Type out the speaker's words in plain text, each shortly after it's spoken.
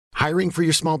Hiring for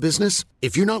your small business?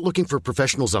 If you're not looking for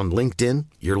professionals on LinkedIn,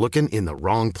 you're looking in the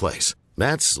wrong place.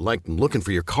 That's like looking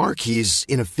for your car keys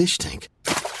in a fish tank.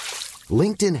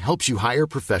 LinkedIn helps you hire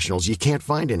professionals you can't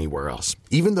find anywhere else,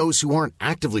 even those who aren't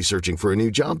actively searching for a new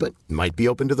job but might be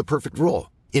open to the perfect role.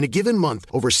 In a given month,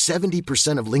 over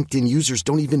 70% of LinkedIn users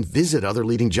don't even visit other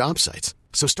leading job sites.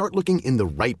 So start looking in the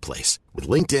right place. With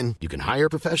LinkedIn, you can hire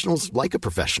professionals like a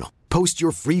professional. Post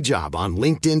your free job on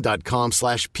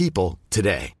linkedin.com/people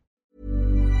today.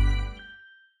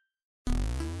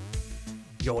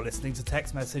 You're listening to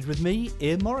Text Message with me,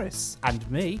 Ian Morris, and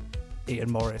me,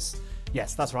 Ian Morris.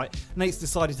 Yes, that's right. Nate's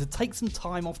decided to take some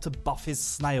time off to buff his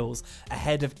snails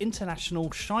ahead of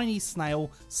International Shiny Snail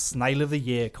Snail of the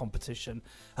Year competition.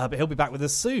 But he'll be back with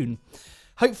us soon.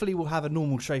 Hopefully we'll have a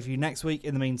normal show for you next week.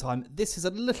 In the meantime, this is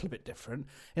a little bit different.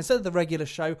 Instead of the regular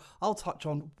show, I'll touch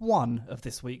on one of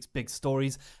this week's big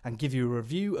stories and give you a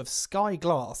review of Sky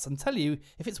Glass and tell you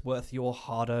if it's worth your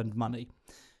hard-earned money.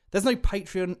 There's no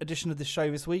Patreon edition of the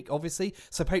show this week, obviously,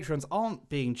 so Patreons aren't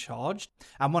being charged.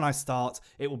 And when I start,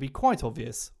 it will be quite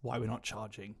obvious why we're not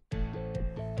charging.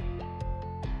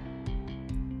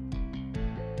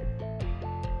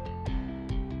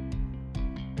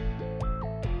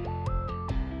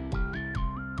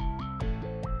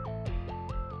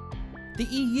 The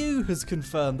EU has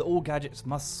confirmed that all gadgets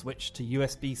must switch to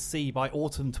USB-C by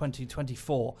autumn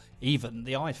 2024, even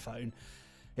the iPhone.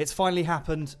 It's finally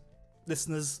happened.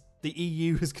 Listeners, the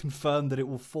EU has confirmed that it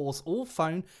will force all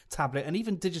phone, tablet and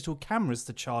even digital cameras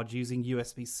to charge using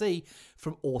USB-C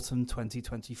from autumn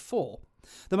 2024.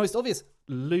 The most obvious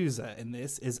loser in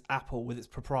this is Apple with its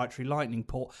proprietary Lightning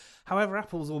port. However,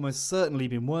 Apple's almost certainly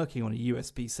been working on a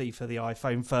USB-C for the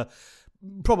iPhone for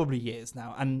probably years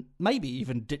now, and maybe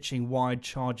even ditching wired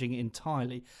charging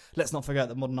entirely. Let's not forget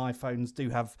that modern iPhones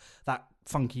do have that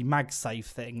funky MagSafe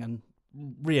thing, and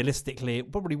realistically,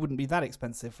 it probably wouldn't be that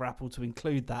expensive for Apple to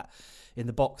include that in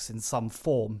the box in some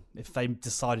form if they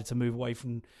decided to move away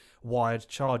from wired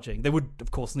charging. They would,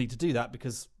 of course, need to do that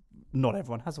because not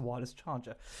everyone has a wireless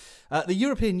charger. The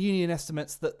European Union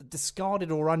estimates that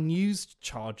discarded or unused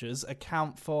chargers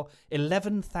account for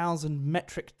 11,000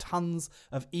 metric tons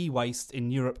of e-waste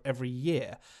in Europe every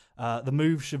year. The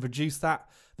move should reduce that,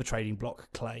 the trading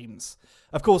bloc claims.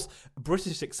 Of course,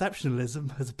 British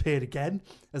exceptionalism has appeared again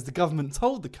as the government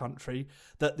told the country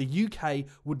that the UK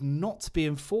would not be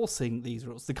enforcing these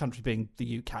rules, the country being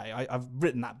the UK. I've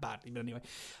written that badly, but anyway.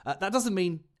 That doesn't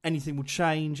mean anything will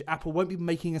change. Apple won't be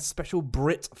making a special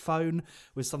Brit phone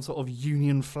with some sort of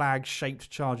Union flag shaped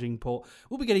charging port.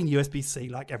 We'll be getting USB-C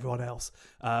like everyone else,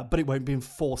 but it won't be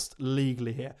enforced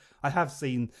legally here. I have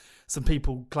seen some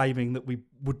people claiming that we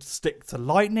would stick to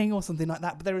Lightning or something like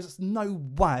that, but there is no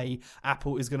way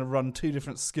Apple is going to run two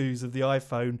different SKUs of the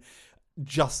iPhone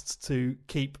just to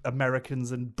keep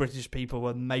Americans and British people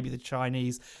and maybe the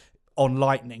Chinese on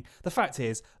Lightning. The fact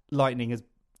is, Lightning has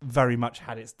very much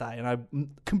had its day, and I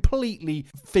completely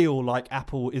feel like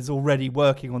Apple is already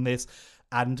working on this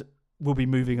and will be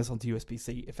moving us onto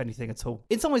USB-C, if anything at all.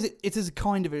 In some ways, it is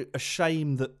kind of a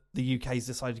shame that the UK's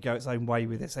decided to go its own way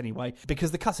with this anyway, because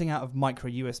the cutting out of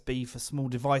micro USB for small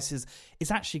devices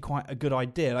is actually quite a good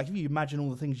idea. Like, if you imagine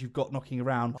all the things you've got knocking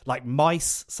around, like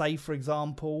mice, say, for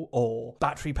example, or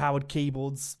battery-powered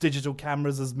keyboards, digital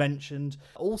cameras, as mentioned,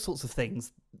 all sorts of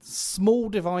things. Small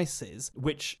devices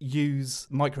which use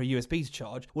micro USB to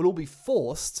charge will all be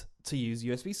forced to use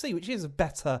USB-C, which is a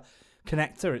better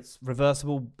connector. It's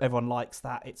reversible. Everyone likes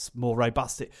that. It's more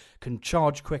robust. It can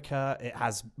charge quicker. It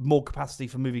has more capacity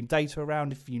for moving data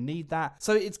around if you need that.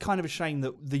 So it's kind of a shame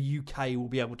that the UK will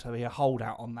be able to be a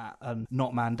holdout on that and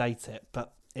not mandate it.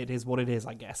 But it is what it is,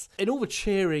 I guess. In all the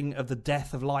cheering of the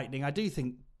death of Lightning, I do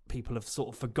think people have sort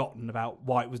of forgotten about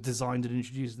why it was designed and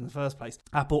introduced in the first place.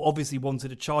 Apple obviously wanted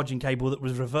a charging cable that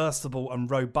was reversible and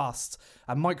robust,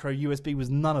 and micro USB was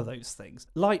none of those things.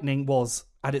 Lightning was,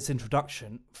 at its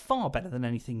introduction, far better than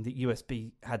anything that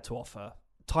USB had to offer.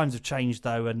 Times have changed,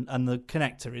 though, and the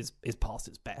connector is past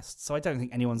its best, so I don't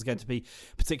think anyone's going to be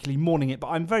particularly mourning it, but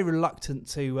I'm very reluctant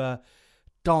to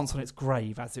dance on its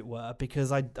grave, as it were,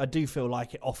 because I do feel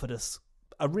like it offered us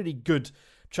a really good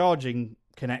charging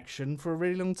connection for a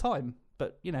really long time.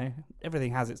 But, you know,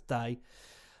 everything has its day.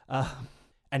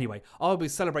 Anyway, I'll be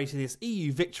celebrating this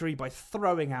EU victory by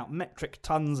throwing out metric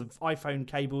tons of iPhone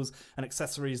cables and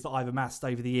accessories that I've amassed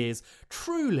over the years.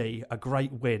 Truly a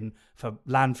great win for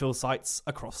landfill sites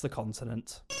across the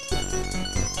continent.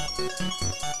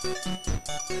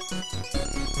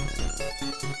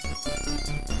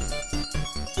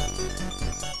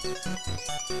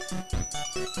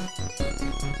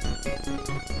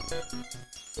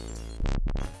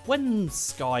 When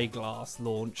Sky Glass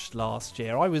launched last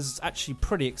year, I was actually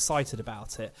pretty excited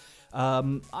about it.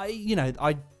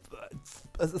 I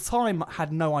at the time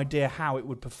had no idea how it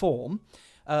would perform,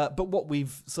 but what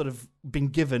we've sort of been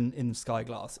given in Sky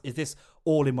Glass is this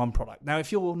all-in-one product. Now,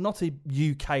 if you're not a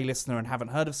UK listener and haven't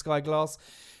heard of Sky Glass,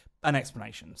 an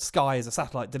explanation. Sky is a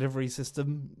satellite delivery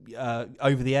system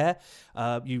over the air.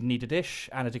 You need a dish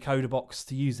and a decoder box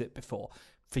to use it before.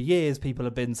 For years, people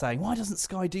have been saying, why doesn't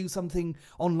Sky do something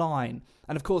online?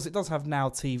 And of course, it does have Now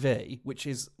TV, which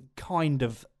is kind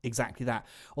of exactly that.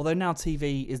 Although Now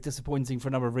TV is disappointing for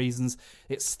a number of reasons.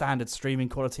 Its standard streaming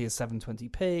quality is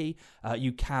 720p.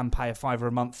 You can pay a £5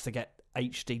 a month to get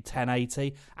HD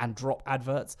 1080 and drop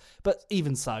adverts. But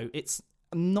even so, it's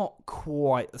not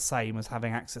quite the same as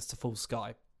having access to full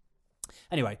Sky.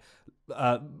 Anyway,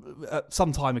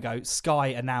 some time ago, Sky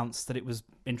announced that it was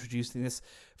introducing this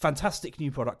fantastic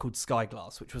new product called Sky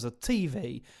Glass, which was a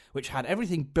TV which had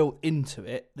everything built into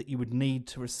it that you would need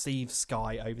to receive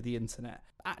Sky over the internet.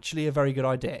 Actually, a very good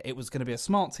idea. It was going to be a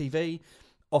smart TV,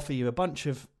 offer you a bunch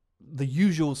of the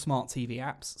usual smart TV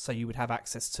apps, so you would have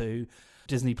access to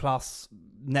Disney Plus,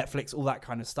 Netflix, all that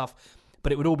kind of stuff,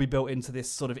 but it would all be built into this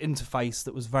sort of interface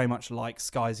that was very much like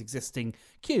Sky's existing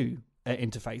Q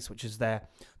interface, which is their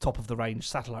top-of-the-range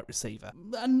satellite receiver.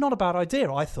 And not a bad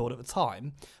idea, I thought, at the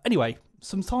time. Anyway,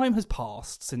 some time has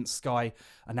passed since Sky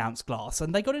announced Glass,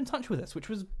 and they got in touch with us, which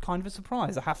was kind of a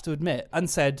surprise, I have to admit, and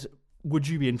said, would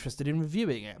you be interested in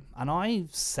reviewing it? And I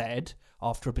said,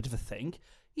 after a bit of a think,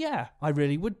 yeah, I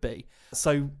really would be.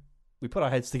 So we put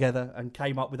our heads together and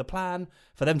came up with a plan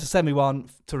for them to send me one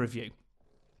to review.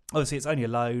 Obviously, it's only a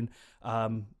loan.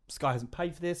 Sky hasn't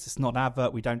paid for this. It's not an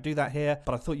advert. We don't do that here.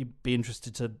 But I thought you'd be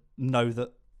interested to know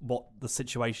that what the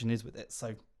situation is with it.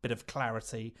 So, bit of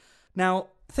clarity. Now,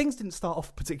 things didn't start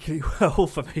off particularly well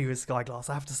for me with Sky Glass,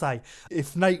 I have to say.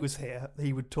 If Nate was here,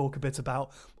 he would talk a bit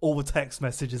about all the text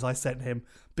messages I sent him,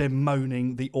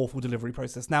 bemoaning the awful delivery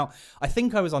process. Now, I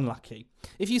think I was unlucky.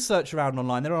 If you search around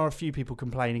online, there are a few people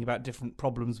complaining about different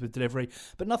problems with delivery,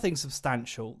 but nothing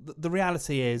substantial. The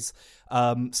reality is,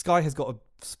 Sky has got a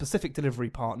specific delivery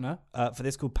partner for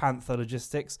this called Panther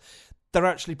Logistics. They're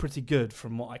actually pretty good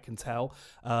from what I can tell.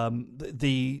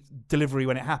 The delivery,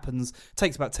 when it happens,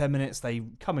 takes about 10 minutes. They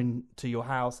come into your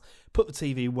house, put the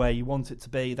TV where you want it to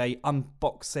be. They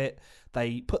unbox it.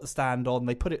 They put the stand on.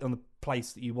 They put it on the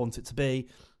place that you want it to be.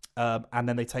 And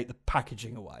then they take the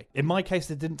packaging away. In my case,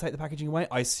 they didn't take the packaging away.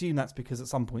 I assume that's because at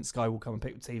some point Sky will come and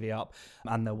pick the TV up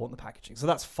and they'll want the packaging. So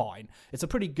that's fine. It's a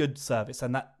pretty good service,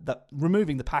 and that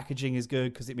removing the packaging is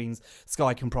good because it means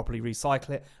Sky can properly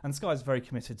recycle it, and Sky is very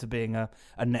committed to being a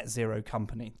net zero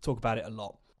company. Talk about it a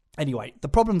lot. Anyway, the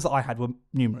problems that I had were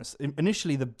numerous.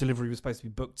 Initially, the delivery was supposed to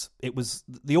be booked.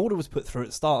 The order was put through at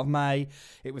the start of May.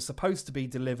 It was supposed to be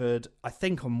delivered, I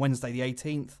think, on Wednesday the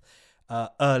 18th,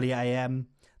 early AM.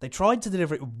 They tried to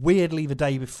deliver it weirdly the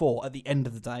day before at the end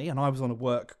of the day, and I was on a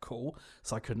work call,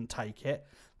 so I couldn't take it.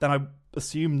 Then I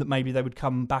assumed that maybe they would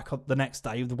come back up the next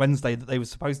day, the Wednesday that they were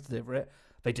supposed to deliver it.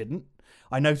 They didn't.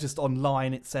 I noticed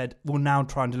online it said, we'll now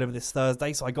try and deliver this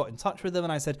Thursday, so I got in touch with them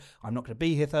and I said, I'm not going to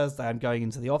be here Thursday, I'm going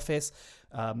into the office.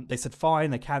 They said fine,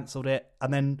 they cancelled it,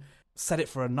 and then set it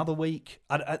for another week.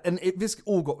 This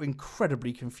all got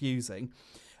incredibly confusing.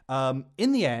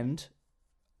 In the end,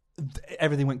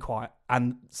 everything went quiet,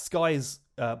 and Sky's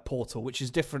portal, which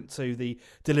is different to the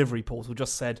delivery portal,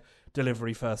 just said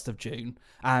delivery 1st of June,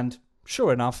 and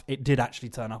sure enough it did actually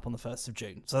turn up on the 1st of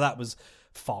June, so that was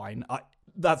fine.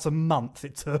 That's a month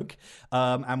it took,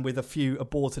 and with a few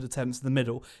aborted attempts in the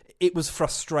middle. It was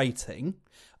frustrating.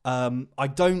 I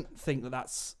don't think that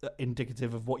that's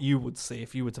indicative of what you would see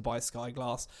if you were to buy Sky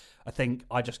Glass. I think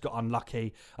I just got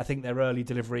unlucky. I think their early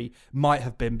delivery might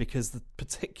have been because the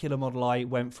particular model I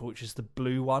went for, which is the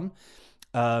blue one,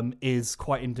 is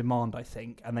quite in demand, I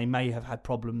think, and they may have had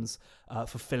problems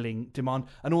fulfilling demand.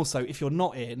 And also, if you're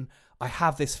not in, I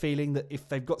have this feeling that if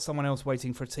they've got someone else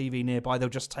waiting for a TV nearby, they'll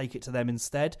just take it to them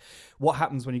instead. What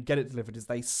happens when you get it delivered is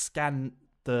they scan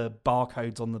the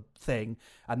barcodes on the thing,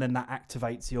 and then that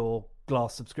activates your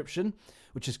Glass subscription,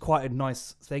 which is quite a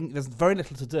nice thing. There's very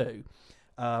little to do,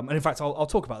 and in fact I'll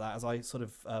talk about that as I sort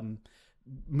of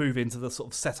move into the sort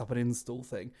of setup and install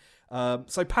thing.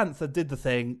 So Panther did the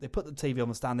thing. They put the TV on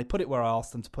the stand, they put it where I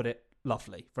asked them to put it.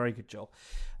 Lovely, very good job.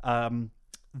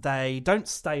 They don't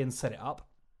stay and set it up,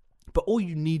 but all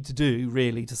you need to do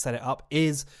really to set it up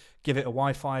is give it a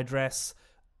Wi-Fi address.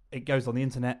 It goes on the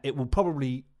internet. It will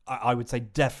probably I would say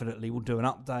definitely will do an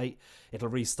update. It'll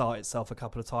restart itself a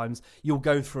couple of times. You'll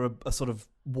go through a sort of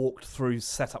walked through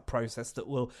setup process that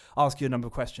will ask you a number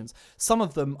of questions. Some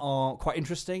of them are quite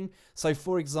interesting. So,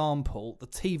 for example, the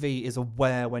TV is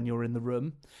aware when you're in the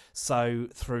room. So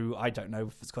through, I don't know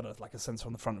if it's got like a sensor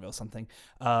on the front of it or something,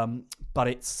 but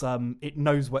it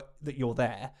knows that you're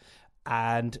there.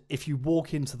 And if you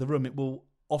walk into the room, it will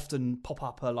often pop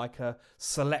up a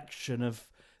selection of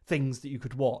things that you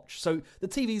could watch. So the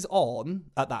TV's on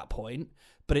at that point,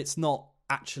 but it's not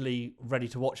actually ready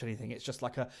to watch anything. It's just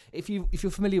if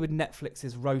you're familiar with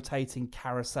Netflix's rotating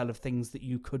carousel of things that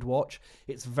you could watch,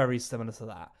 it's very similar to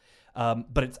that.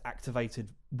 But it's activated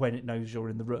when it knows you're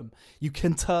in the room. You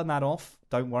can turn that off.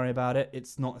 Don't worry about it.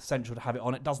 It's not essential to have it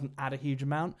on. It doesn't add a huge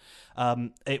amount.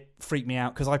 It freaked me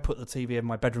out because I put the TV in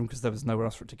my bedroom because there was nowhere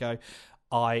else for it to go.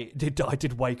 I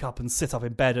did wake up and sit up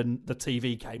in bed and the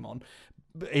TV came on.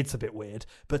 It's a bit weird,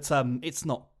 but it's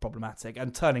not problematic.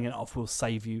 And turning it off will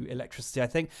save you electricity, I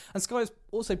think. And Sky is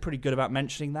also pretty good about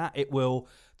mentioning that. It will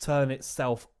turn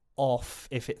itself off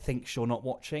if it thinks you're not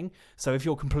watching. So if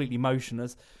you're completely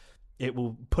motionless, it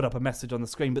will put up a message on the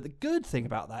screen. But the good thing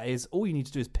about that is all you need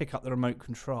to do is pick up the remote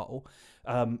control,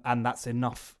 and that's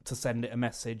enough to send it a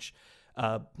message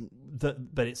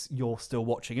but you're still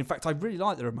watching. In fact, I really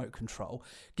like the remote control.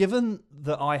 Given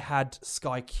that I had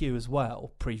Sky Q as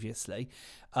well previously,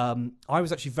 I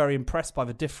was actually very impressed by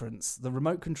the difference. The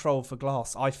remote control for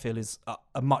Glass, I feel, is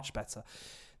a much better.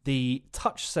 The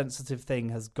touch-sensitive thing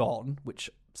has gone, which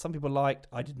some people liked.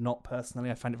 I did not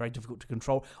personally. I found it very difficult to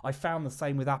control. I found the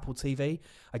same with Apple TV.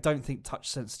 I don't think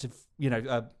touch-sensitive,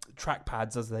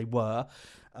 trackpads as they were,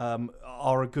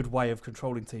 are a good way of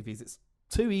controlling TVs. It's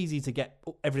too easy to get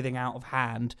everything out of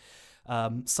hand.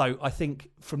 So I think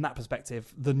from that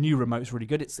perspective, the new remote's really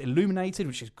good. It's illuminated,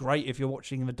 which is great if you're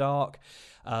watching in the dark.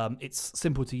 It's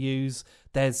simple to use.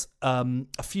 There's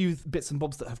a few bits and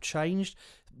bobs that have changed,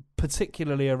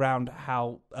 particularly around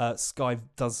how Sky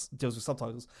deals with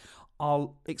subtitles.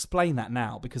 I'll explain that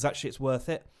now because actually it's worth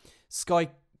it. Sky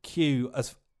Q,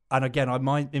 and again,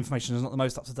 my information is not the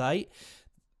most up to date.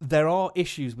 There are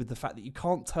issues with the fact that you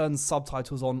can't turn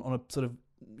subtitles on a sort of,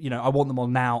 I want them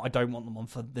on now, I don't want them on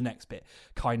for the next bit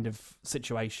kind of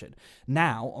situation.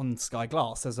 Now, on Sky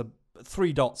Glass, there's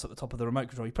 3 dots at the top of the remote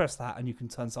control. You press that and you can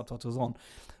turn subtitles on.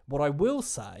 What I will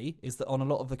say is that on a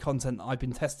lot of the content that I've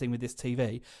been testing with this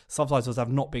TV, subtitles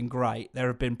have not been great. There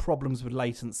have been problems with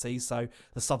latency, so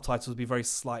the subtitles will be very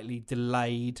slightly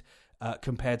delayed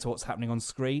compared to what's happening on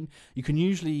screen. You can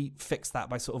usually fix that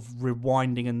by sort of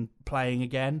rewinding and playing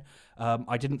again.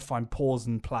 I didn't find pause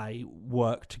and play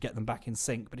work to get them back in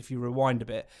sync, but if you rewind a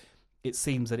bit, it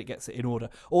seems that it gets it in order.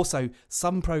 Also,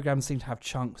 some programs seem to have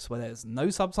chunks where there's no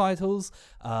subtitles,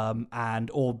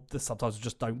 or the subtitles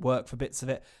just don't work for bits of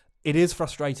it. It is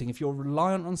frustrating if you're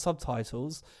reliant on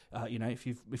subtitles.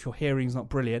 If your hearing's not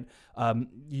brilliant,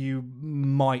 you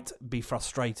might be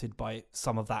frustrated by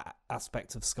some of that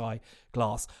aspect of Sky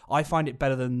Glass. I find it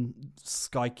better than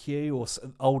Sky Q or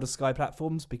older Sky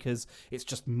platforms because it's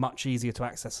just much easier to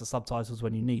access the subtitles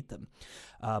when you need them.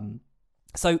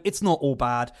 So it's not all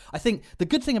bad. I think the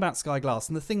good thing about Sky Glass,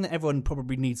 and the thing that everyone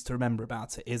probably needs to remember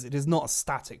about it is not a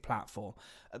static platform.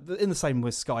 In the same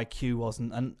way Sky Q was,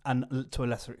 and to a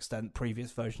lesser extent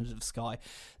previous versions of Sky.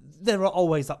 There are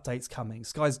always updates coming.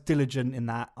 Sky's diligent in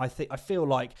that. I feel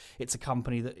like it's a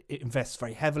company that it invests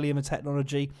very heavily in the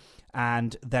technology,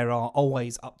 and there are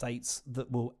always updates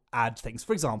that will add things.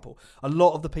 For example, a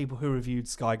lot of the people who reviewed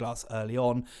Sky Glass early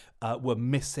on were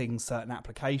missing certain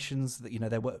applications that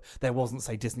there wasn't,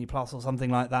 say, Disney Plus or something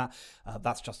like that.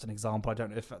 That's just an example. I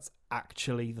don't know if that's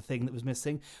actually the thing that was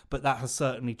missing, but that has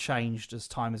certainly changed as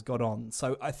time has gone on.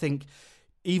 So I think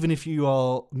even if you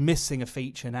are missing a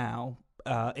feature now,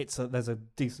 there's a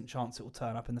decent chance it will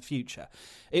turn up in the future.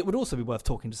 It would also be worth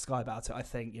talking to Sky about it. I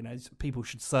think people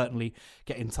should certainly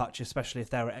get in touch, especially if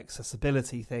there are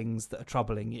accessibility things that are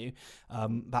troubling you.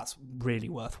 That's really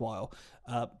worthwhile.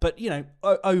 But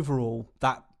overall,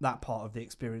 that part of the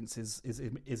experience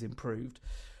is improved.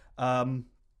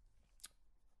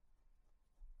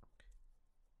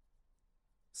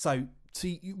 So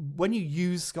when you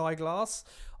use Sky Glass,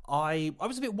 I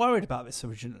was a bit worried about this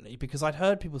originally because I'd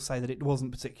heard people say that it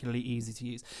wasn't particularly easy to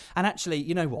use. And actually,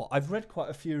 you know what? I've read quite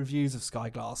a few reviews of Sky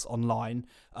Glass online,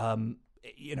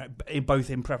 both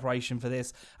in preparation for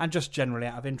this and just generally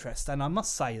out of interest. And I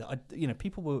must say that,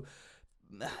 people were...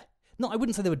 I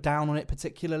wouldn't say they were down on it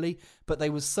particularly, but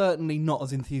they were certainly not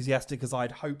as enthusiastic as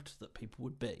I'd hoped that people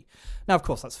would be. Now, of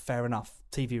course, that's fair enough.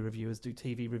 TV reviewers do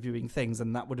TV reviewing things,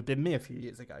 and that would have been me a few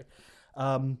years ago.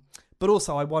 But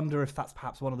also, I wonder if that's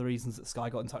perhaps one of the reasons that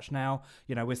Sky got in touch now.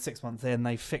 You know, we're 6 months in,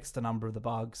 they've fixed a number of the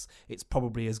bugs. It's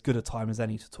probably as good a time as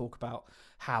any to talk about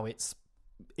how it's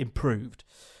improved.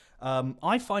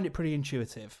 I find it pretty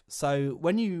intuitive. So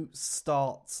when you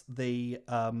start the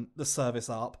service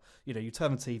up, you know, you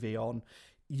turn the TV on,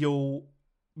 you'll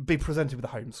be presented with a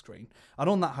home screen. And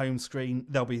on that home screen,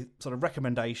 there'll be sort of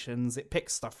recommendations. It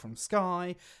picks stuff from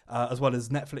Sky, as well as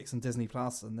Netflix and Disney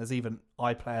Plus, and there's even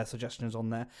iPlayer suggestions on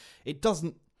there. It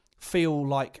doesn't feel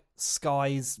like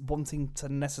Sky's wanting to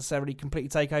necessarily completely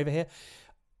take over here.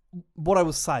 What I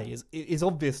will say is, it is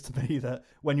obvious to me that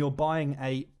when you're buying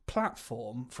a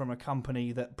platform from a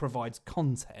company that provides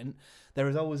content, there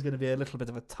is always going to be a little bit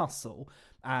of a tussle.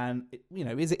 And, you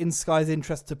know, is it in Sky's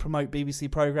interest to promote BBC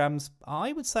programmes?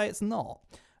 I would say it's not.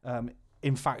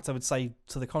 In fact, I would say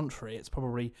to the contrary, it's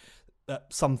probably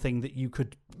something that you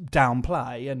could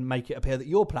downplay and make it appear that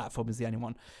your platform is the only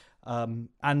one.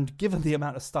 And given the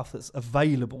amount of stuff that's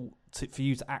available for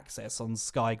you to access on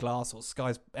Sky Glass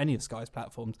or any of Sky's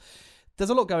platforms, there's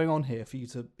a lot going on here for you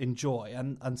to enjoy,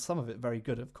 and some of it very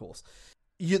good, of course.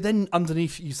 You then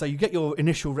underneath, you get your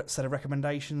initial set of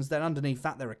recommendations. Then underneath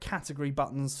that, there are category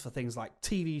buttons for things like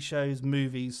TV shows,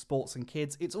 movies, sports, and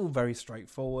kids. It's all very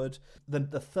straightforward.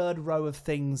 The third row of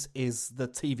things is the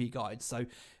TV guide. So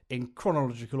in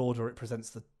chronological order, it presents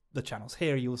the channels.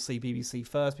 Here you'll see BBC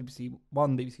First, BBC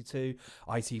One, BBC Two,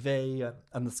 ITV,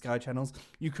 and the Sky channels.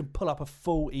 You can pull up a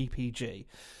full EPG.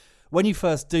 When you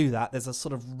first do that, there's a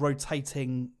sort of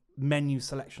rotating menu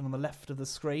selection on the left of the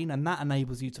screen, and that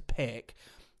enables you to pick,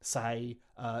 say,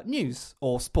 news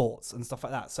or sports and stuff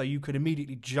like that. So you could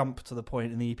immediately jump to the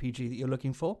point in the EPG that you're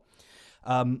looking for.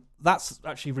 That's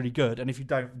actually really good. And if you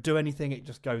don't do anything, it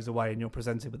just goes away and you're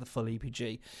presented with the full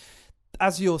EPG.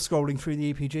 As you're scrolling through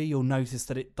the EPG, you'll notice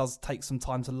that it does take some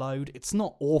time to load. It's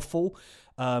not awful,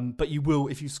 but you will,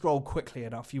 if you scroll quickly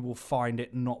enough, you will find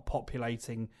it not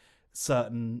populating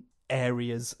certain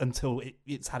areas until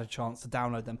it's had a chance to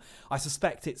download them. I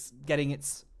suspect it's getting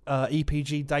its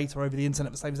EPG data over the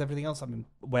internet the same as everything else. I mean,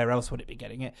 where else would it be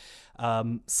getting it?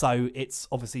 So it's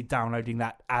obviously downloading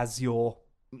that as you're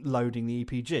loading the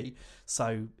EPG.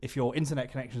 So if your internet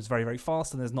connection is very, very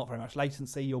fast and there's not very much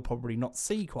latency, you'll probably not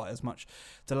see quite as much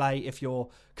delay. If you're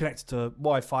connected to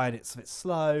Wi-Fi and it's a bit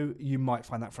slow, you might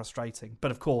find that frustrating.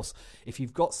 But of course, if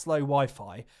you've got slow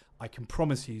Wi-Fi, I can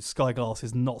promise you Sky Glass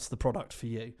is not the product for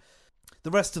you.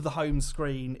 The rest of the home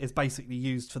screen is basically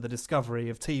used for the discovery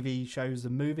of TV shows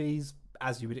and movies,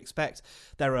 as you would expect.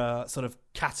 There are sort of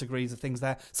categories of things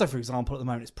there. So, for example, at the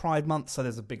moment it's Pride Month, so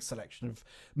there's a big selection of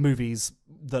movies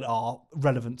that are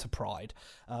relevant to Pride,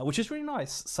 which is really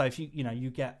nice. So if you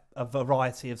get a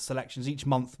variety of selections each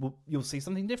month, you'll see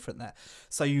something different there.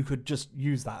 So you could just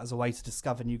use that as a way to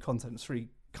discover new content. It's really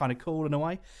kind of cool in a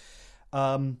way.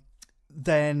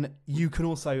 Then you can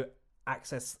also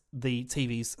access the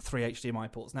TV's 3 HDMI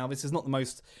ports. Now, this is not the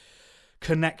most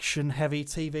connection-heavy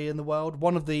TV in the world.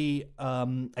 One of the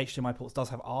HDMI ports does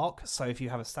have ARC, so if you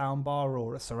have a soundbar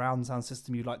or a surround sound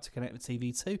system you'd like to connect the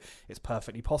TV to, it's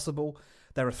perfectly possible.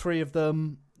 There are 3 of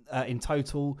them in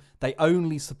total. They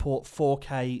only support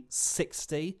 4K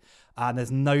 60, and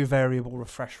there's no variable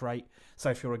refresh rate.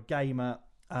 So if you're a gamer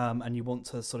and you want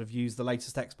to sort of use the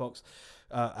latest Xbox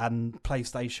and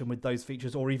PlayStation with those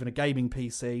features, or even a gaming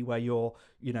PC where your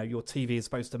TV is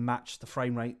supposed to match the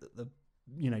frame rate that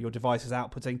your device is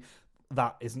outputting,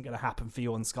 that isn't going to happen for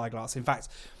you on Sky Glass. In fact,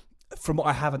 from what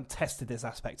I haven't tested this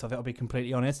aspect of it, I'll be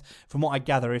completely honest, from what I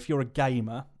gather, if you're a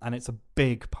gamer and it's a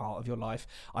big part of your life,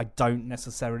 I don't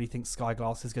necessarily think Sky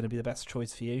Glass is going to be the best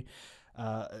choice for you.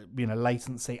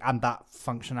 Latency and that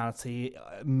functionality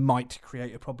might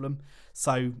create a problem.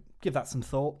 So give that some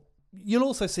thought. You'll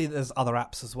also see that there's other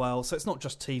apps as well. So it's not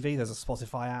just TV, there's a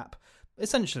Spotify app.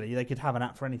 Essentially, they could have an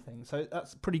app for anything. So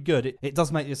that's pretty good. It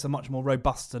does make this a much more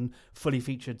robust and fully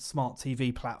featured smart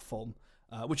TV platform,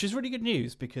 which is really good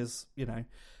news because,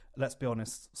 let's be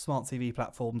honest, smart TV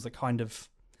platforms are kind of,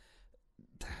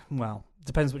 well,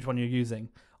 depends which one you're using.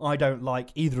 I don't like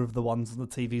either of the ones on the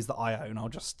TVs that I own. I'll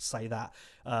just say that.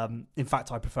 In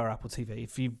fact, I prefer Apple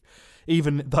TV.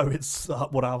 Even though it's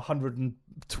 100 and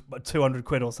 200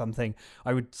 quid or something,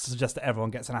 I would suggest that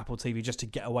everyone gets an Apple TV just to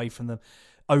get away from the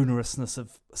onerousness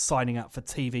of signing up for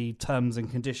TV terms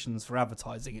and conditions for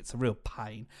advertising. It's a real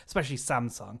pain, especially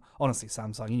Samsung. Honestly,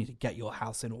 Samsung, you need to get your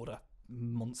house in order.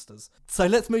 Monsters. So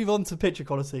let's move on to picture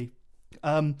quality.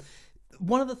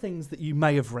 One of the things that you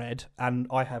may have read, and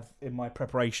I have in my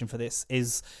preparation for this,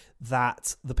 is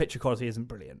that the picture quality isn't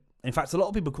brilliant. In fact, a lot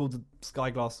of people called the Sky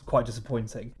Glass quite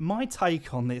disappointing. My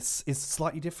take on this is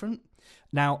slightly different.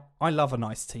 Now, I love a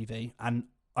nice TV, and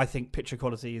I think picture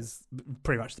quality is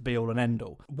pretty much the be all and end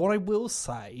all. What I will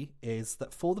say is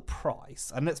that for the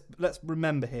price, and let's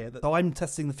remember here that I'm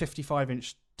testing the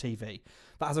 55-inch TV.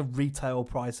 That has a retail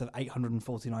price of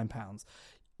 £849.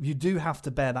 You do have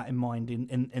to bear that in mind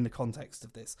in the context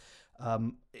of this.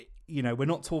 We're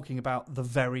not talking about the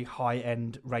very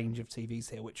high-end range of TVs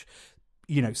here, which,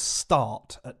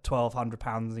 start at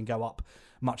 £1,200 and go up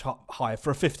much higher.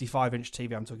 For a 55-inch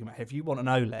TV I'm talking about here, if you want an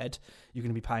OLED, you're going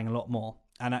to be paying a lot more.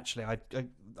 And actually,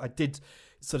 I did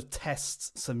sort of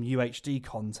test some UHD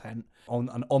content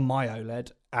on my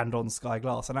OLED and on Sky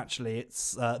Glass, and actually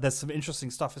it's there's some interesting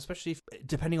stuff, especially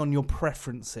depending on your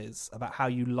preferences about how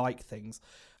you like things.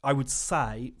 I would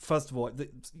say, first of all, the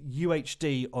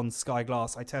UHD on Sky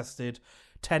Glass, I tested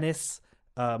tennis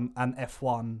and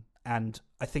F1 and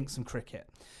I think some cricket.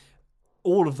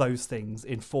 All of those things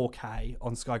in 4K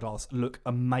on Sky Glass look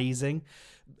amazing.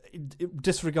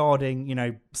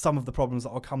 Disregarding, some of the problems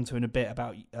that I'll come to in a bit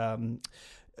about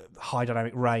high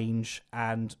dynamic range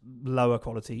and lower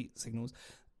quality signals,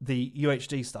 the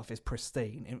UHD stuff is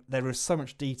pristine. There is so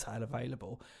much detail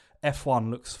available. F1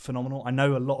 looks phenomenal. I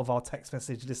know a lot of our text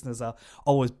message listeners are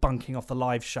always bunking off the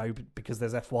live show because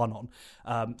there's F1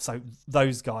 on. So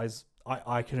those guys,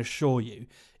 I can assure you,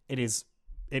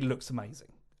 it looks amazing.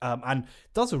 And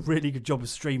does a really good job of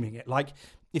streaming it. Like,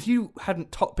 if you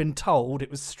hadn't been told it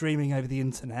was streaming over the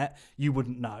internet, you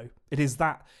wouldn't know. It's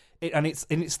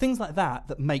things like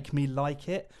that make me like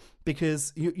it,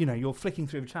 because you're flicking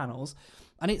through the channels,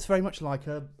 and it's very much like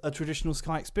a traditional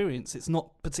Sky experience. It's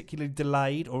not particularly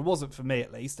delayed, or it wasn't for me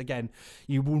at least. Again,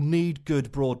 you will need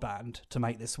good broadband to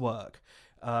make this work,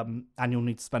 and you'll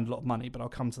need to spend a lot of money, but I'll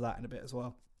come to that in a bit as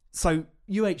well. So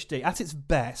UHD, at its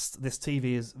best, this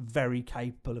TV is very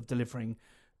capable of delivering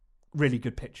really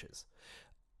good pictures.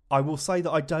 I will say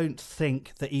that I don't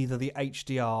think that either the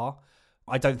HDR,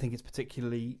 I don't think it's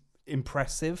particularly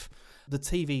impressive. The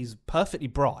TV's perfectly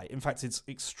bright. In fact, it's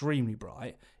extremely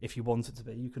bright if you want it to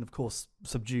be. You can, of course,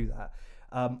 subdue that.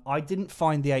 I didn't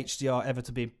find the HDR ever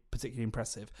to be particularly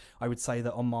impressive. I would say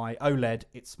that on my OLED,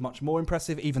 it's much more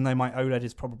impressive, even though my OLED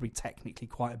is probably technically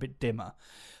quite a bit dimmer.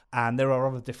 And there are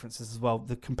other differences as well.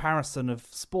 The comparison of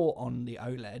sport on the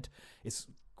OLED is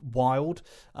wild.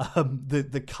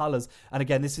 The colours, and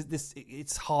again,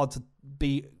 it's hard to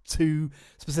be too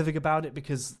specific about it,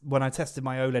 because when I tested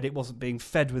my OLED, it wasn't being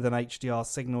fed with an HDR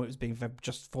signal. It was being fed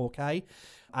just 4K,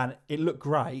 and it looked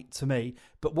great to me.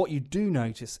 But what you do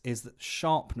notice is that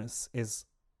sharpness is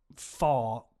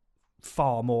far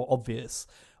more obvious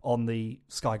on the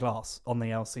Sky Glass. On the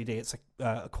LCD, it's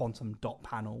a quantum dot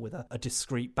panel with a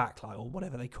discrete backlight, or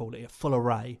whatever they call it, a full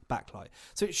array backlight.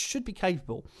 So it should be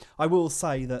capable. I will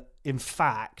say that, in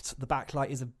fact, the backlight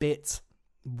is a bit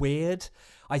weird.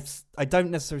 I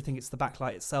don't necessarily think it's the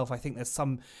backlight itself. I think there's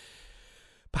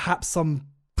perhaps some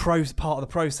part of the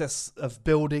process of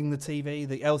building the TV.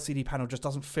 The LCD panel just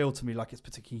doesn't feel to me like it's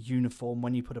particularly uniform.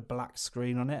 When you put a black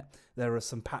screen on it, there are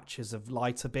some patches of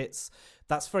lighter bits.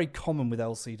 That's very common with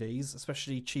LCDs,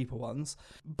 especially cheaper ones.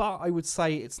 But I would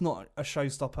say it's not a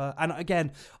showstopper. And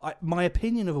again, my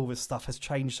opinion of all this stuff has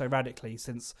changed so radically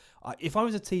since... if I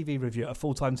was a TV reviewer, a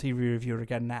full-time TV reviewer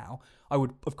again now, I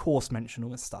would, of course, mention all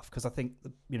this stuff, because I think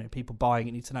people buying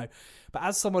it need to know. But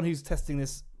as someone who's testing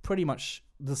this pretty much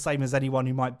the same as anyone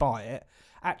who might buy it,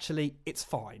 actually, it's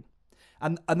fine.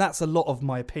 And that's a lot of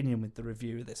my opinion with the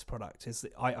review of this product, is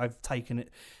that I've taken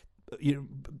it...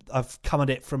 I've come at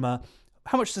it from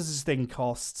how much does this thing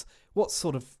cost? What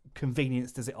sort of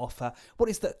convenience does it offer? What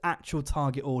is the actual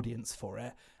target audience for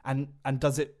it? And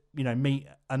does it, meet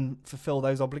and fulfill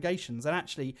those obligations? And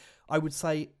actually, I would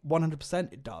say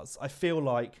 100% it does. I feel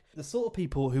like the sort of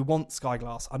people who want Sky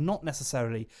Glass are not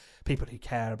necessarily people who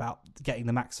care about getting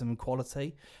the maximum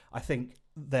quality. I think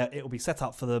that it will be set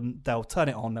up for them. They'll turn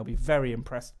it on. They'll be very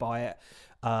impressed by it.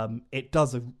 It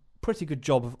does a pretty good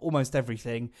job of almost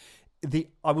everything.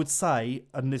 I would say,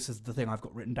 and this is the thing I've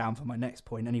got written down for my next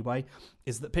point anyway,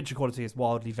 is that picture quality is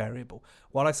wildly variable.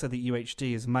 While I said that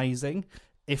UHD is amazing,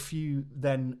 if you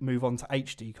then move on to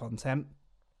HD content,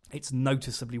 it's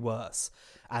noticeably worse.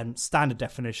 And standard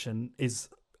definition is,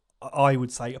 I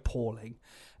would say, appalling.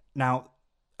 Now,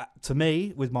 to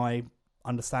me, with my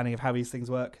understanding of how these things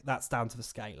work, that's down to the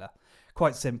scaler.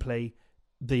 Quite simply,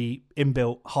 the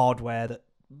inbuilt hardware that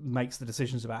makes the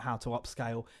decisions about how to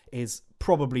upscale is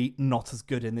probably not as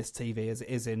good in this TV as it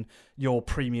is in your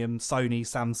premium Sony,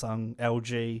 Samsung,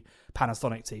 LG,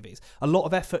 Panasonic TVs. A lot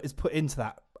of effort is put into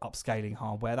that upscaling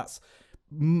hardware. That's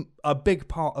a big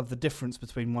part of the difference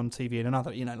between one TV and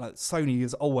another. You know, like Sony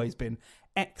has always been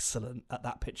excellent at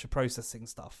that picture processing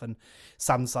stuff, and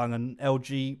Samsung and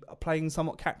LG are playing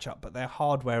somewhat catch up, but their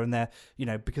hardware and their, you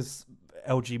know, because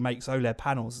LG makes OLED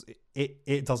panels,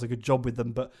 it does a good job with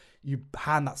them, but you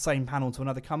hand that same panel to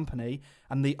another company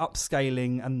and the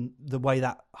upscaling and the way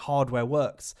that hardware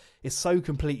works is so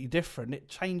completely different, it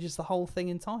changes the whole thing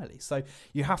entirely. So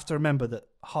you have to remember that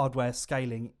hardware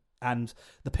scaling and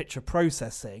the picture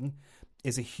processing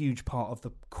is a huge part of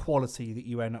the quality that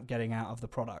you end up getting out of the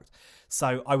product.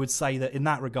 So I would say that in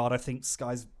that regard, I think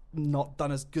Sky's not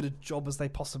done as good a job as they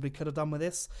possibly could have done with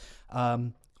this.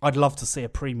 I'd love to see a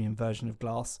premium version of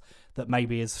glass that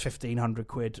maybe is 1,500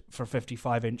 quid for a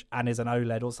 55-inch and is an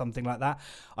OLED or something like that.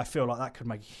 I feel like that could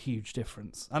make a huge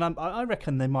difference. And I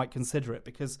reckon they might consider it,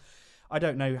 because I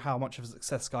don't know how much of a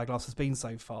success Sky Glass has been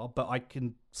so far, but I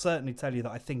can certainly tell you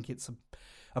that I think it's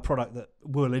a product that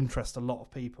will interest a lot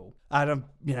of people. And,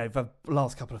 you know, the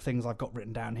last couple of things I've got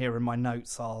written down here in my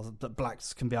notes are that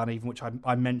blacks can be uneven, which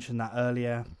I mentioned that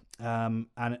earlier. And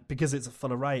because it's a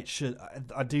full array,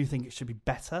 I do think it should be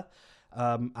better,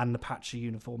 and the patchy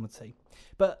uniformity.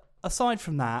 But aside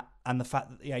from that, and the fact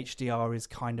that the HDR is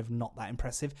kind of not that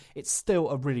impressive, it's still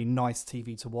a really nice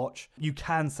TV to watch. You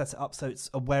can set it up so it's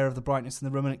aware of the brightness in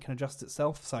the room and it can adjust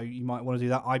itself, so you might want to do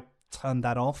that. I turned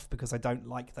that off because I don't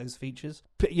like those features.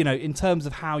 But, you know, in terms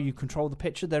of how you control the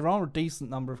picture, there are a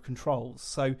decent number of controls,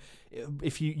 so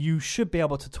if you should be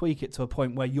able to tweak it to a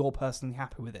point where you're personally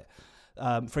happy with it.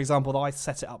 For example, I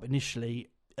set it up initially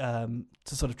to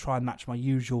sort of try and match my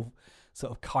usual sort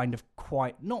of kind of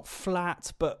quite, not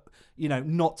flat, but, you know,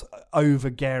 not over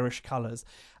garish colours.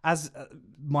 As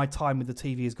my time with the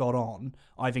TV has gone on,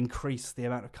 I've increased the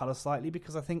amount of colour slightly,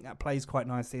 because I think that plays quite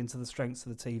nicely into the strengths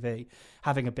of the TV.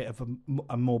 Having a bit of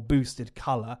a more boosted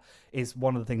colour is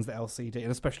one of the things that LCD,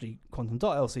 and especially quantum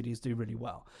dot LCDs, do really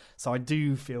well. So I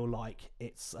do feel like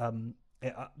it's...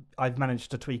 I've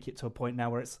managed to tweak it to a point now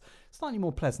where it's slightly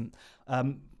more pleasant.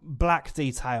 Black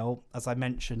detail, as I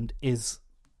mentioned, is,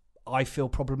 I feel,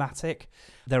 problematic.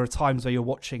 There are times where you're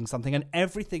watching something and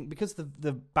everything, because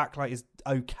the backlight is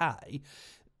okay,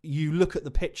 you look at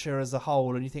the picture as a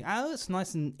whole and you think, oh, it's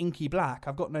nice and inky black.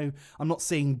 I'm not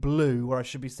seeing blue where I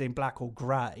should be seeing black or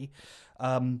grey.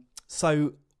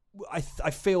 So I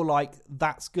feel like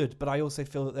that's good, but I also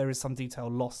feel that there is some detail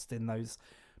lost in those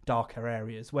darker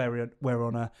areas where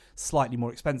on a slightly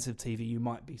more expensive TV you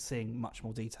might be seeing much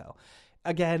more detail.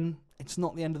 Again, it's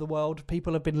not the end of the world.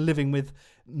 People have been living with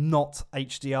not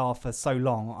HDR for so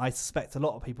long. I suspect a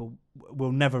lot of people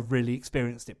will never really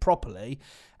experienced it properly,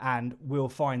 and will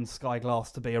find Sky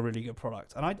Glass to be a really good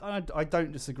product. And I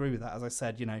don't disagree with that. As I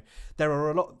said, you know, there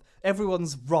are a lot.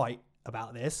 Everyone's right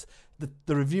about this.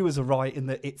 The reviewers are right in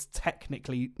that it's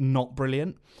technically not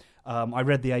brilliant. I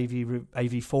read the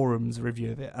AV Forums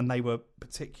review of it, and they were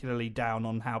particularly down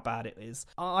on how bad it is.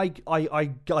 I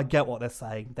get what they're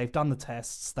saying. They've done the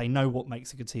tests. They know what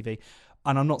makes a good TV.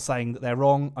 And I'm not saying that they're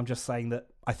wrong. I'm just saying that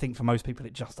I think for most people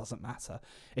it just doesn't matter.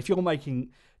 If you're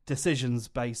making decisions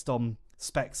based on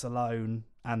specs alone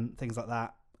and things like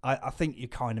that, I think you're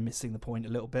kind of missing the point a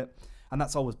little bit. And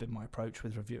that's always been my approach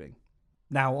with reviewing.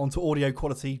 Now on to audio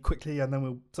quality quickly, and then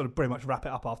we'll sort of pretty much wrap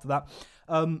it up after that.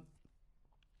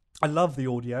 I love the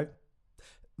audio.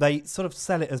 They sort of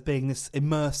sell it as being this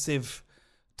immersive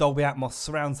Dolby Atmos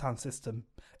surround sound system.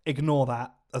 Ignore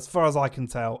that. As far as I can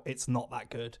tell, it's not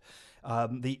that good.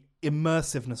 The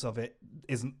immersiveness of it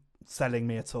isn't selling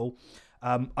me at all.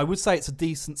 I would say it's a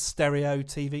decent stereo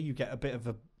TV. You get a bit of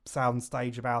a sound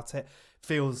stage about it.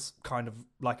 Feels kind of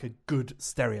like a good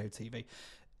stereo TV.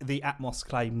 The Atmos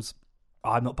claims,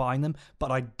 I'm not buying them,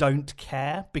 but I don't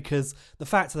care, because the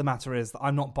fact of the matter is that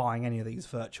I'm not buying any of these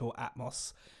virtual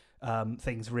Atmos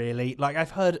things really. Like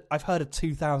I've heard a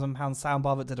 £2,000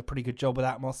 soundbar that did a pretty good job with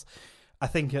Atmos. I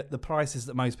think at the prices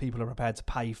that most people are prepared to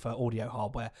pay for audio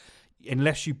hardware,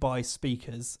 unless you buy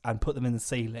speakers and put them in the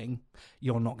ceiling,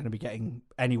 you're not going to be getting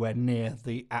anywhere near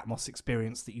the Atmos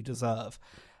experience that you deserve.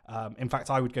 In fact,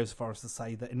 I would go so far as to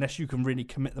say that unless you can really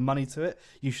commit the money to it,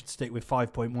 you should stick with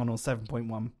 5.1 or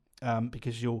 7.1.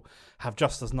 Because you'll have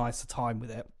just as nice a time with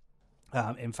it.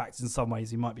 In fact, in some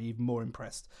ways, you might be even more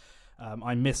impressed.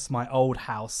 I miss my old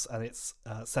house and its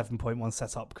 7.1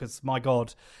 setup, because, my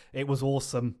God, it was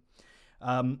awesome.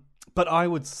 But I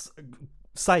would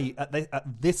say at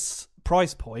this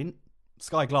price point,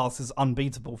 Sky Glass is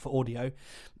unbeatable for audio.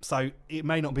 So it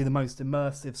may not be the most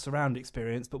immersive surround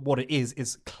experience, but what it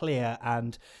is clear,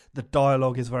 and the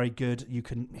dialogue is very good. You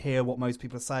can hear what most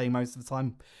people are saying most of the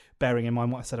time. Bearing in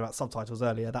mind what I said about subtitles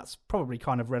earlier, that's probably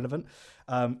kind of relevant.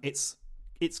 It's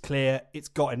It's clear. It's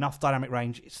got enough dynamic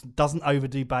range. It doesn't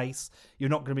overdo bass. You're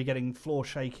not going to be getting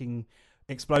floor-shaking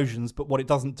explosions, but what it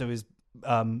doesn't do is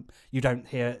you don't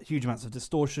hear huge amounts of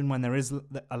distortion when there is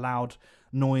a loud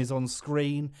noise on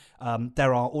screen.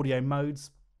 There are audio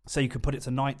modes, so you can put it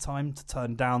to nighttime to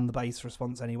turn down the bass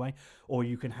response anyway, or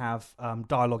you can have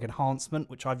dialogue enhancement,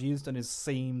 which I've used and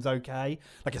seems okay.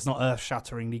 Like, it's not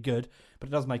earth-shatteringly good, but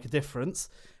it does make a difference.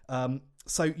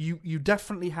 So you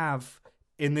definitely have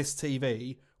in this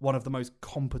TV one of the most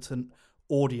competent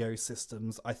audio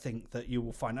systems I think that you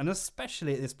will find, and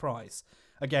especially at this price.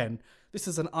 Again, this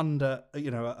is an under,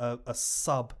 a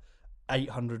sub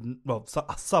 800, well,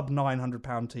 a sub £900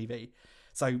 TV.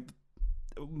 So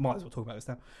might as well talk about this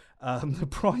now. The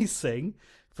pricing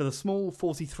for the small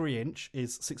 43-inch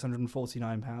is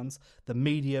 £649. The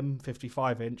medium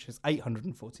 55-inch is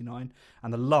 £849,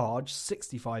 and the large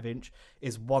 65-inch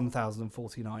is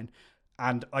 £1,049.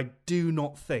 And I do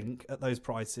not think at those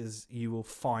prices you will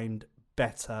find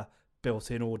better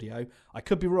built-in audio. I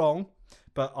could be wrong,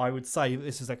 but I would say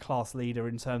this is a class leader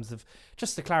in terms of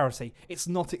just the clarity. It's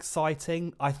not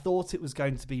exciting. I thought it was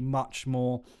going to be much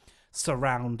more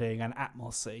surrounding and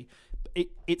atmosy.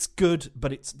 It's good,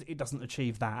 but it doesn't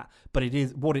achieve that. But it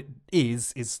is what it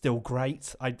is still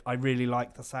great. I really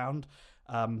like the sound.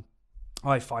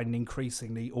 I find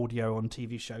increasingly audio on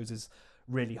TV shows is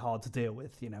really hard to deal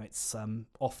with. It's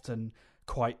often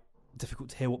quite difficult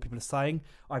to hear what people are saying.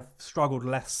 I've struggled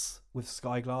less with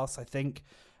Sky Glass, I think,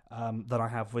 than I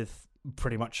have with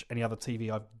pretty much any other TV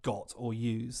I've got or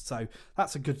used. So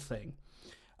that's a good thing.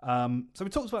 So we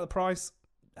talked about the price.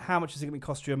 How much is it going to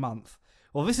cost you a month?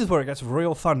 Well, this is where it gets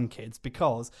real fun, kids,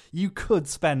 because you could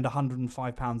spend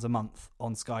 £105 a month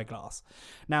on Sky Glass.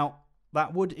 Now,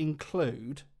 that would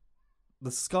include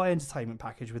the Sky Entertainment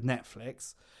package with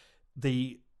Netflix,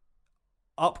 the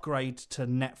upgrade to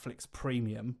Netflix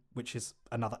Premium, which is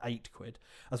another £8,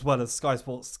 as well as Sky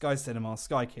Sports, Sky Cinema,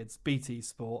 Sky Kids, BT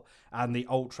Sport, and the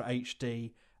Ultra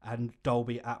HD and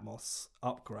Dolby Atmos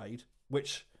upgrade,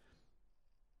 which,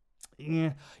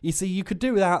 yeah, you see, you could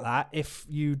do without that if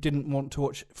you didn't want to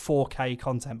watch 4K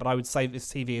content, but I would say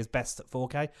this TV is best at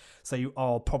 4K, so you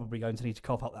are probably going to need to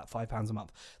cough up that £5 a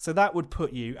month. So that would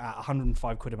put you at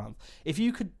 £105 a month. If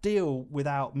you could deal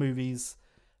without movies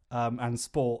and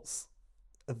sports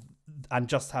and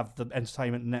just have the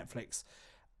entertainment and Netflix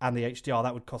and the HDR,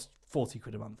 that would cost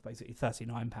 £40 a month, basically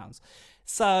 £39.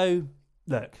 So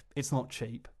look, it's not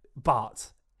cheap,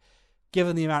 but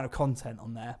given the amount of content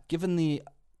on there, given the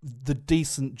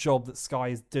decent job that Sky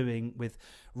is doing with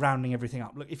rounding everything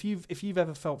up. Look, if you've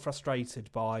ever felt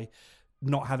frustrated by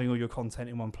not having all your content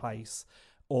in one place,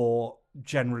 or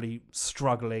generally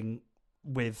struggling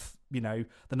with, the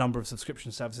number of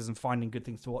subscription services and finding good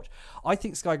things to watch, I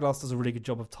think Sky Glass does a really good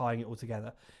job of tying it all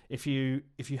together. If you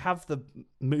have the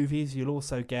movies, you'll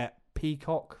also get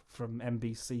Peacock from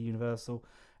NBC Universal,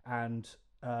 and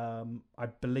I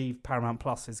believe Paramount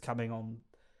Plus is coming on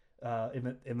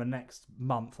in the next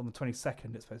month, on the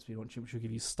 22nd. It's supposed to be launching, which will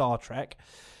give you Star Trek.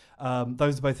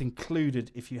 Those are both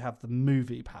included if you have the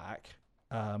movie pack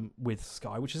with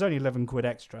Sky, which is only £11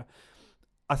 extra.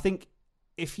 I think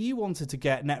if you wanted to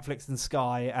get Netflix and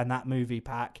Sky and that movie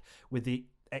pack with the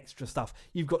extra stuff,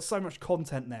 you've got so much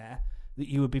content there that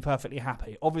you would be perfectly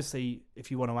happy. Obviously, if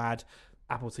you want to add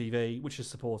Apple TV, which is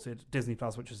supported, Disney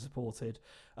Plus, which is supported,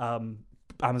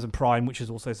 Amazon Prime, which is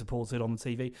also supported on the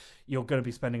TV, you're going to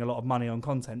be spending a lot of money on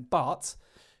content. But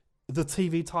the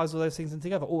TV ties all those things in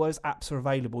together. All those apps are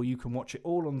available. You can watch it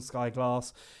all on Sky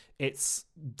Glass. It's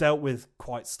dealt with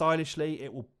quite stylishly.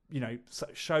 It will,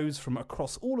 shows from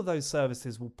across all of those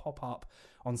services will pop up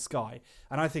on Sky.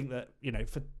 And I think that,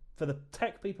 for the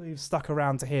tech people who've stuck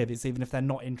around to hear this, even if they're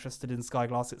not interested in Sky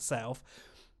Glass itself,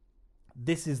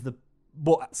 this is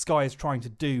what Sky is trying to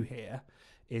do here,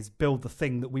 is build the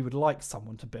thing that we would like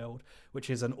someone to build, which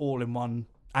is an all-in-one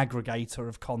aggregator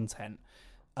of content.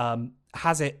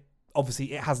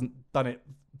 Obviously, it hasn't done it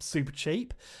super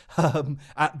cheap,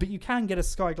 but you can get a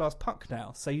Sky Glass Puck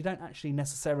now, so you don't actually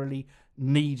necessarily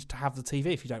need to have the TV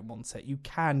if you don't want it. You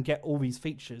can get all these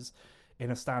features in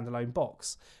a standalone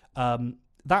box.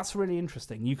 That's really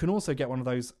interesting. You can also get one of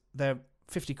those. They're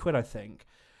 £50, I think.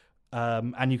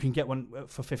 And you can get one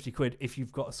for £50 if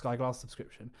you've got a Sky Glass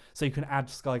subscription. So you can add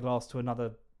Sky Glass to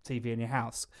another TV in your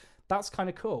house. That's kind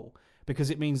of cool, because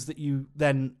it means that you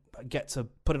then get to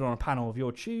put it on a panel of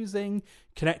your choosing,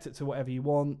 connect it to whatever you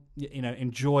want,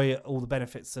 enjoy all the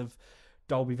benefits of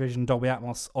Dolby Vision, Dolby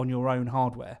Atmos on your own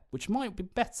hardware, which might be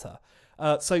better.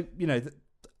 I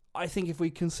think if we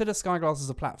consider Sky Glass as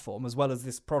a platform, as well as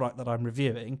this product that I'm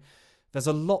reviewing, there's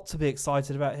a lot to be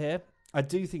excited about here. I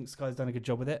do think Sky's done a good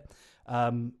job with it.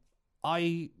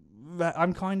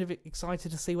 I'm kind of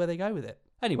excited to see where they go with it.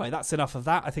 Anyway, that's enough of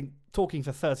that. I think talking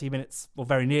for 30 minutes, or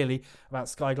very nearly, about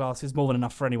Sky Glass is more than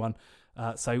enough for anyone.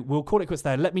 So we'll call it quits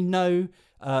there. Let me know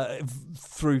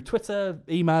through Twitter,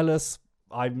 email us.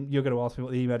 You're going to ask me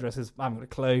what the email address is. I haven't got a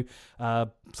clue.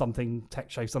 Something, tech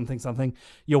show, something.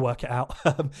 You'll work it out.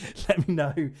 Let me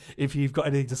know if you've got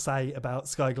anything to say about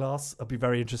Sky Glass. I'd be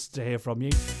very interested to hear from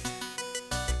you.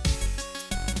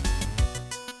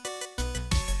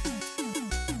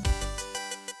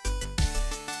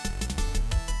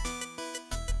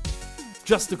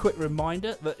 Just a quick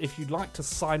reminder that if you'd like to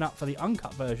sign up for the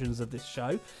uncut versions of this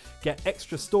show, get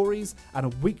extra stories and a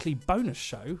weekly bonus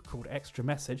show called Extra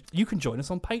Message, you can join us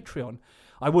on Patreon.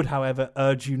 I would, however,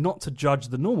 urge you not to judge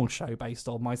the normal show based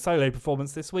on my solo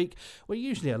performance this week. We're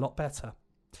usually a lot better.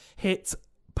 Hit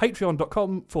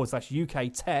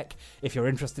patreon.com/UK Tech if you're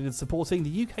interested in supporting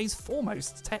the UK's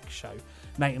foremost tech show.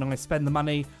 Nate and I spend the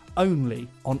money only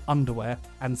on underwear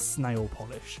and snail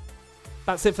polish.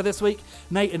 That's it for this week.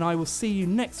 Nate and I will see you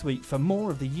next week for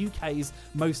more of the UK's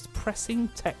most pressing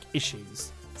tech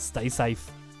issues. Stay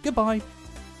safe. Goodbye.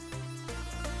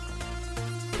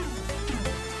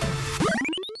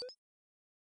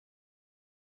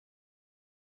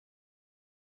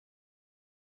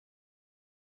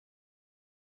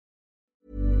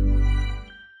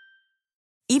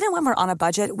 Even when we're on a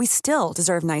budget, we still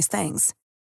deserve nice things.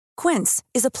 Quince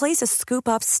is a place to scoop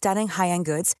up stunning high-end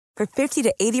goods for 50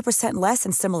 to 80% less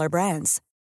than similar brands.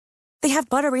 They have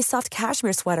buttery soft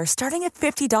cashmere sweaters starting at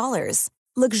 $50,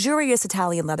 luxurious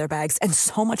Italian leather bags, and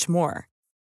so much more.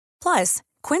 Plus,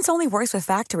 Quince only works with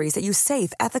factories that use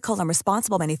safe, ethical, and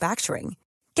responsible manufacturing.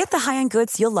 Get the high-end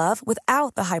goods you'll love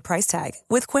without the high price tag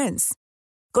with Quince.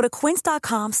 Go to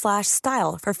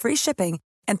quince.com/style for free shipping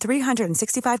and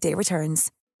 365-day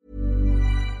returns.